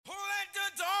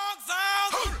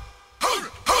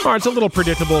All right, it's a little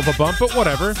predictable of a bump, but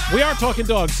whatever. We are talking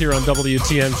dogs here on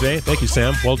WTMJ. Thank you,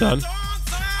 Sam. Well done.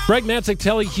 Greg Matzik,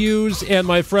 Telly Hughes, and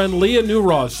my friend Leah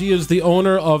Neuroth. She is the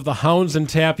owner of the Hounds and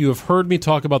Tap. You have heard me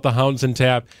talk about the Hounds and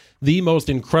Tap, the most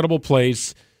incredible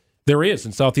place there is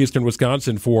in southeastern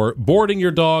Wisconsin for boarding your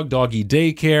dog, doggy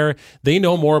daycare. They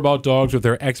know more about dogs with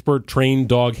their expert trained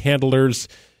dog handlers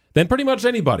than pretty much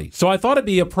anybody. So I thought it'd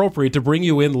be appropriate to bring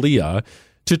you in, Leah,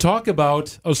 to talk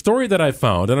about a story that I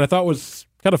found, and I thought was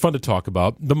kind of fun to talk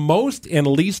about, the most and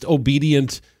least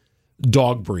obedient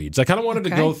dog breeds. I kind of wanted to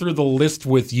go through the list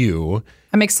with you.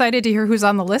 I'm excited to hear who's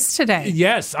on the list today.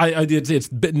 Yes,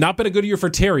 it's not been a good year for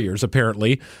terriers,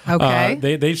 apparently.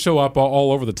 Okay. They show up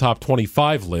all over the top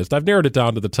 25 list. I've narrowed it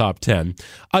down to the top 10.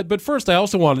 But first, I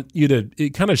also want you to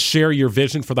kind of share your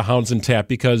vision for the Hounds and Tap,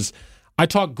 because I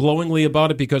talk glowingly about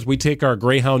it because we take our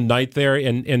Greyhound Knight there,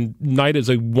 and Knight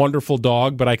is a wonderful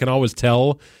dog, but I can always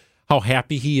tell how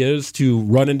happy he is to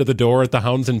run into the door at the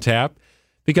Hounds and Tap,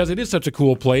 because it is such a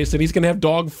cool place, and he's going to have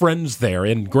dog friends there,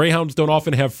 and greyhounds don't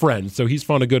often have friends, so he's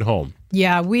found a good home.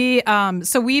 Yeah, we've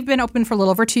been open for a little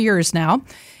over 2 years now,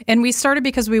 and we started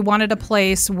because we wanted a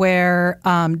place where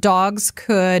dogs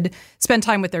could spend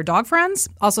time with their dog friends,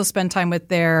 also spend time with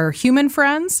their human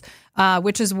friends,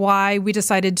 which is why we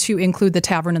decided to include the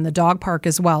tavern and the dog park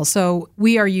as well. So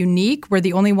we are unique. We're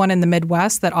the only one in the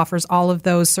Midwest that offers all of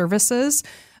those services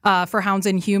for hounds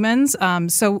and humans.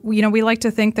 So we like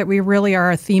to think that we really are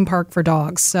a theme park for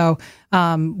dogs. So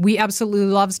we absolutely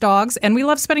love dogs, and we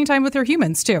love spending time with our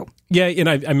humans too. Yeah, and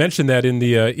I mentioned that in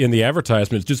the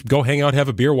advertisements. Just go hang out, have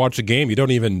a beer, watch a game. You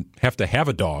don't even have to have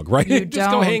a dog, right?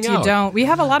 Just go hang out. You don't. We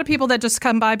have a lot of people that just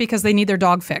come by because they need their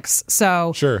dog fix.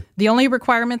 So sure. The only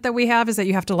requirement that we have is that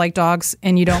you have to like dogs,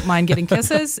 and you don't mind getting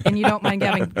kisses, and you don't mind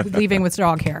leaving with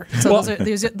dog hair. So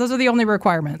those are the only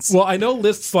requirements. Well, I know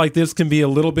lists like this can be a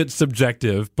little bit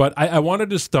subjective, but I wanted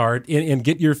to start and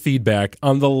get your feedback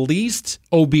on the least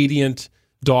obedient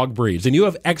dog breeds. And you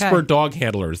have expert dog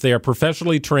handlers. They are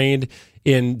professionally trained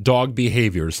in dog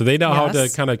behavior, so they know how to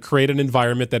kind of create an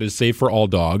environment that is safe for all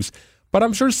dogs. But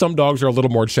I'm sure some dogs are a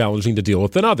little more challenging to deal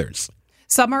with than others.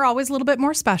 Some are always a little bit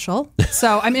more special.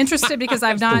 So I'm interested because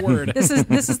I've not. This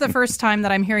is the first time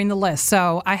that I'm hearing the list.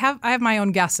 So I have my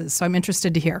own guesses. So I'm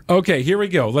interested to hear. Okay, here we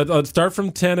go. Let's start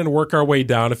from 10 and work our way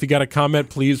down. If you got a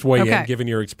comment, please weigh in, given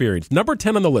your experience. Number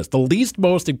 10 on the list, the least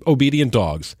most obedient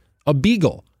dogs, a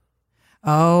beagle.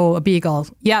 Oh, a beagle.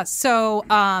 Yeah. So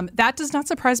that does not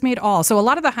surprise me at all. So a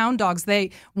lot of the hound dogs,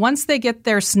 once they get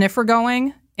their sniffer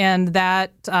going and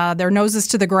that their nose is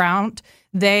to the ground,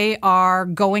 they are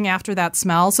going after that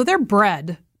smell. So they're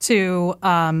bred to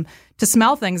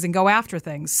smell things and go after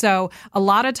things. So a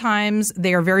lot of times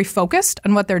they are very focused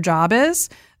on what their job is.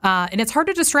 And it's hard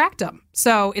to distract them.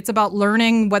 So it's about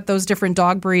learning what those different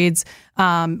dog breeds,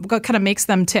 what kind of makes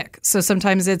them tick. So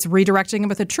sometimes it's redirecting them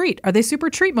with a treat. Are they super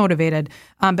treat motivated?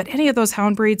 But any of those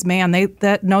hound breeds, man,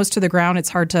 that nose to the ground, it's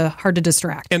hard to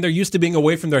distract. And they're used to being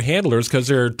away from their handlers because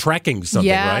they're tracking something,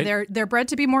 right? Yeah, they're bred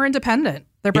to be more independent.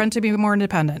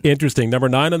 Interesting. Number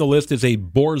 9 on the list is a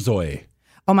borzoi.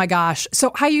 Oh my gosh.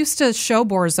 So I used to show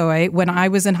borzoi when I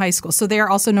was in high school. So they are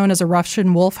also known as a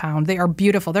Russian wolfhound. They are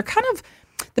beautiful. They're kind of,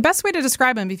 the best way to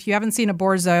describe them, if you haven't seen a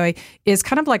borzoi, is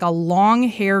kind of like a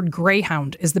long-haired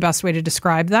greyhound is the best way to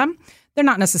describe them. They're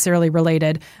not necessarily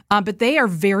related, but they are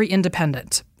very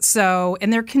independent. So,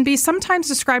 and there can be sometimes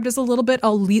described as a little bit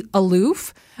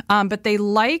aloof, but they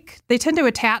tend to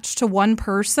attach to one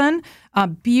person.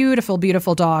 Beautiful,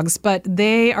 beautiful dogs, but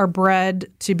they are bred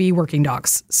to be working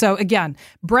dogs. So again,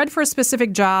 bred for a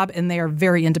specific job, and they are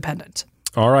very independent.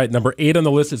 All right, number 8 on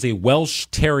the list is a Welsh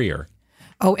Terrier.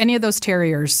 Oh, any of those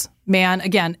terriers, man.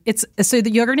 Again,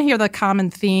 you're going to hear the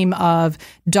common theme of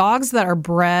dogs that are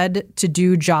bred to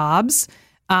do jobs.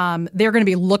 They're going to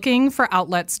be looking for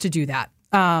outlets to do that.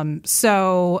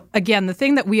 So again, the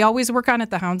thing that we always work on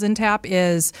at the Hounds and Tap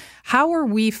is how are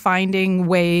we finding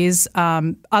ways,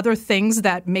 other things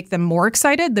that make them more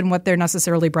excited than what they're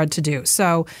necessarily bred to do.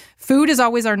 So food is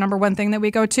always our number one thing that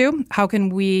we go to. How can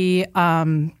we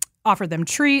offer them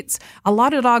treats? A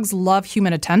lot of dogs love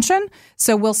human attention,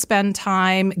 so we'll spend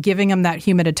time giving them that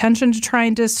human attention to try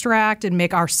and distract and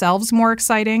make ourselves more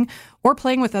exciting, or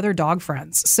playing with other dog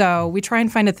friends. So we try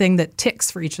and find a thing that ticks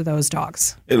for each of those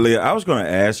dogs. Hey, Leah, I was going to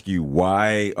ask you,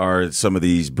 why are some of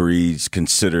these breeds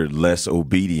considered less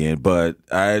obedient? But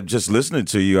just listening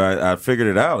to you, I figured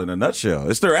it out in a nutshell.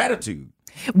 It's their attitude.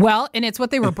 Well, and it's what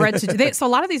they were bred to do. So a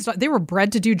lot of these, they were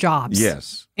bred to do jobs.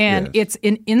 Yes. And it's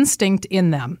an instinct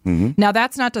in them. Mm-hmm. Now,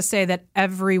 that's not to say that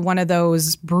every one of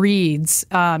those breeds,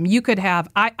 you could have,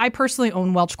 I personally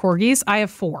own Welsh Corgis. I have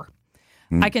 4.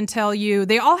 I can tell you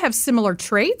they all have similar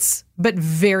traits, but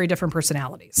very different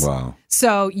personalities. Wow.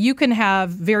 So you can have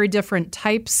very different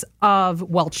types of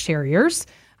Welsh Terriers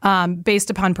based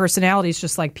upon personalities,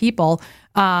 just like people.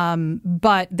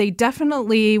 But they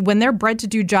definitely, when they're bred to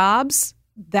do jobs,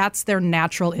 that's their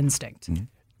natural instinct. Mm-hmm.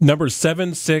 Numbers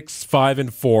 7, 6, 5,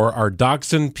 and 4 are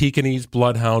Dachshund, Pekingese,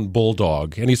 Bloodhound,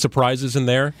 Bulldog. Any surprises in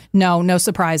there? No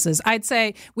surprises. I'd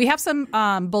say we have some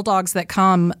bulldogs that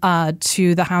come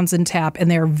to the Hounds and Tap, and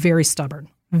they're very stubborn.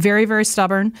 Very, very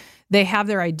stubborn. They have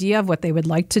their idea of what they would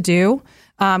like to do.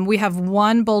 We have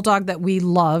one bulldog that we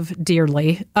love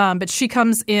dearly, but she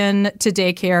comes in to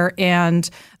daycare, and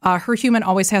her human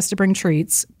always has to bring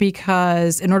treats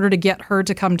because in order to get her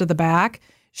to come to the back,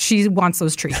 she wants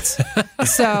those treats.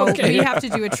 So we have to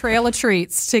do a trail of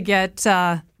treats to get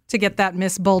that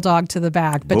Miss Bulldog to the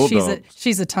back. But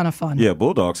she's a ton of fun. Yeah,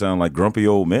 bulldogs sound like grumpy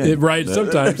old men. Right,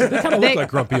 sometimes. They kind of look like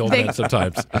grumpy old men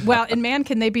sometimes. Well, and man,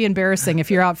 can they be embarrassing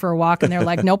if you're out for a walk and they're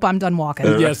like, nope, I'm done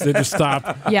walking. Yes, they just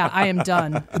stop. Yeah, I am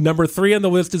done. Number 3 on the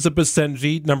list is a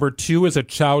Basenji. Number 2 is a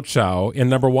Chow Chow. And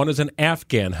number 1 is an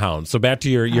Afghan hound. So back to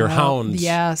your hounds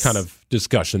kind of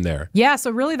discussion there. Yeah,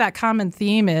 so really that common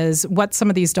theme is what some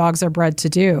of these dogs are bred to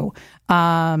do.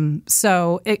 Again,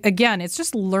 it's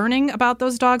just learning about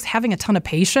those dogs, having a ton of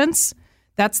patience.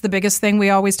 That's the biggest thing we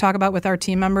always talk about with our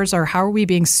team members, are how are we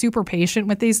being super patient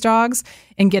with these dogs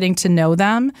and getting to know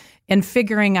them and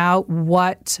figuring out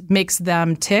what makes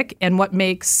them tick and what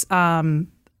makes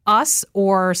us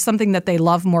or something that they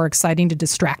love more exciting to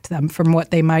distract them from what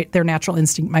their natural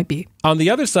instinct might be. On the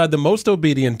other side, the most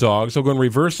obedient dogs, I'll go in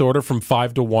reverse order from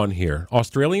 5 to 1 here.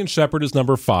 Australian Shepherd is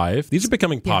number 5. These are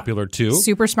becoming popular too.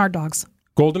 Super smart dogs.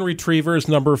 Golden Retriever is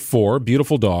number 4.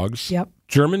 Beautiful dogs. Yep.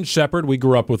 German Shepherd, we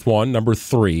grew up with one, number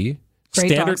 3.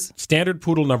 Great dogs. Standard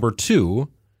Poodle, number 2.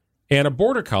 And a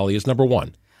Border Collie is number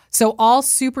 1. So all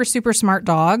super, super smart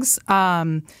dogs.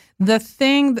 Some of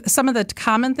the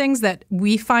common things that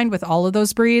we find with all of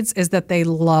those breeds is that they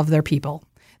love their people.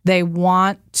 They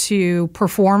want to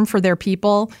perform for their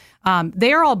people.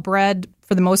 They are all bred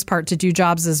for the most part to do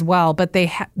jobs as well, but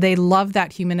they love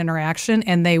that human interaction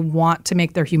and they want to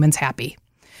make their humans happy.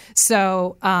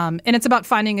 So, and it's about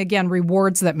finding, again,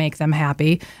 rewards that make them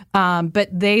happy. But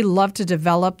they love to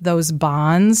develop those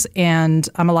bonds, and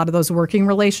a lot of those working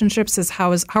relationships is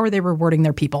how are they rewarding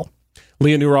their people?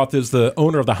 Leah Neuroth is the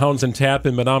owner of the Hounds and Tap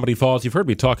in Menominee Falls. You've heard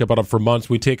me talk about them for months.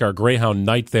 We take our Greyhound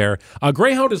night there.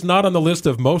 Greyhound is not on the list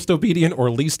of most obedient or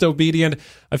least obedient.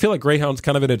 I feel like Greyhound's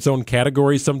kind of in its own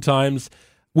category sometimes.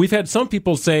 We've had some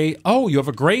people say, oh, you have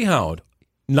a Greyhound.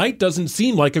 Night doesn't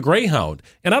seem like a Greyhound.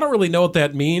 And I don't really know what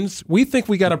that means. We think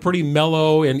we got a pretty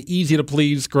mellow and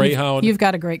easy-to-please Greyhound. You've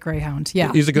got a great Greyhound,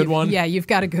 yeah. He's a good one? Yeah, you've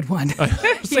got a good one.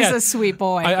 He's a sweet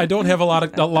boy. I don't have a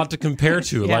lot to compare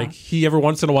to. Yeah. Like, he every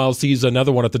once in a while sees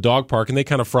another one at the dog park, and they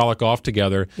kind of frolic off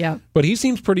together. Yeah. But he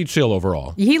seems pretty chill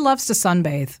overall. He loves to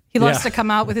sunbathe. He loves to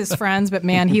come out with his friends, but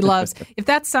man, he loves, if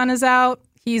that sun is out,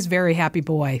 he's a very happy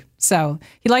boy. So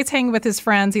he likes hanging with his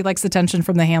friends. He likes attention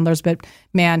from the handlers. But,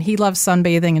 man, he loves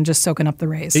sunbathing and just soaking up the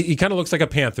rays. He kind of looks like a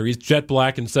panther. He's jet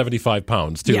black and 75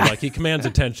 pounds, too. Yeah. Like, he commands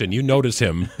attention. You notice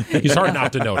him. He's hard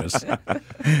not to notice.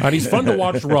 And he's fun to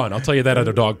watch run. I'll tell you that at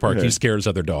a dog park. He scares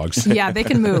other dogs. Yeah, they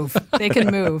can move. They can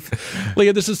move.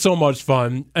 Leah, this is so much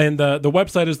fun. And the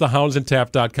website is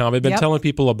thehoundsandtap.com. I've been telling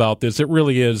people about this. It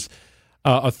really is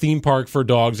a theme park for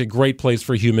dogs, a great place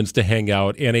for humans to hang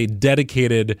out, and a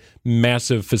dedicated,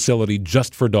 massive facility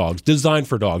just for dogs, designed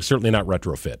for dogs, certainly not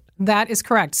retrofit. That is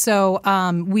correct. So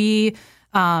we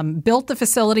built the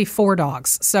facility for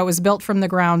dogs. So it was built from the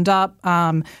ground up,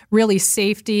 really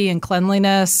safety and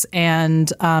cleanliness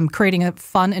and creating a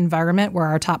fun environment were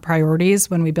our top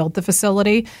priorities when we built the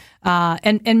facility.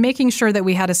 And making sure that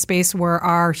we had a space where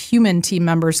our human team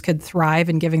members could thrive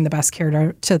and giving the best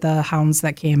care to the hounds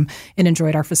that came and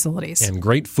enjoyed our facilities. And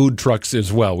great food trucks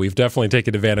as well. We've definitely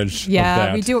taken advantage of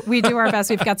that. We do our best.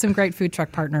 We've got some great food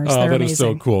truck partners. Oh, They're that amazing. is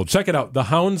so cool. Check it out. The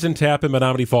Hounds and Tap in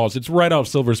Menominee Falls. It's right off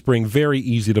Silver Spring. Very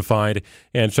easy to find.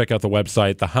 And check out the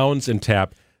website,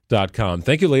 thehoundsandtap.com.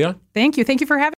 Thank you, Leah. Thank you. Thank you for having me.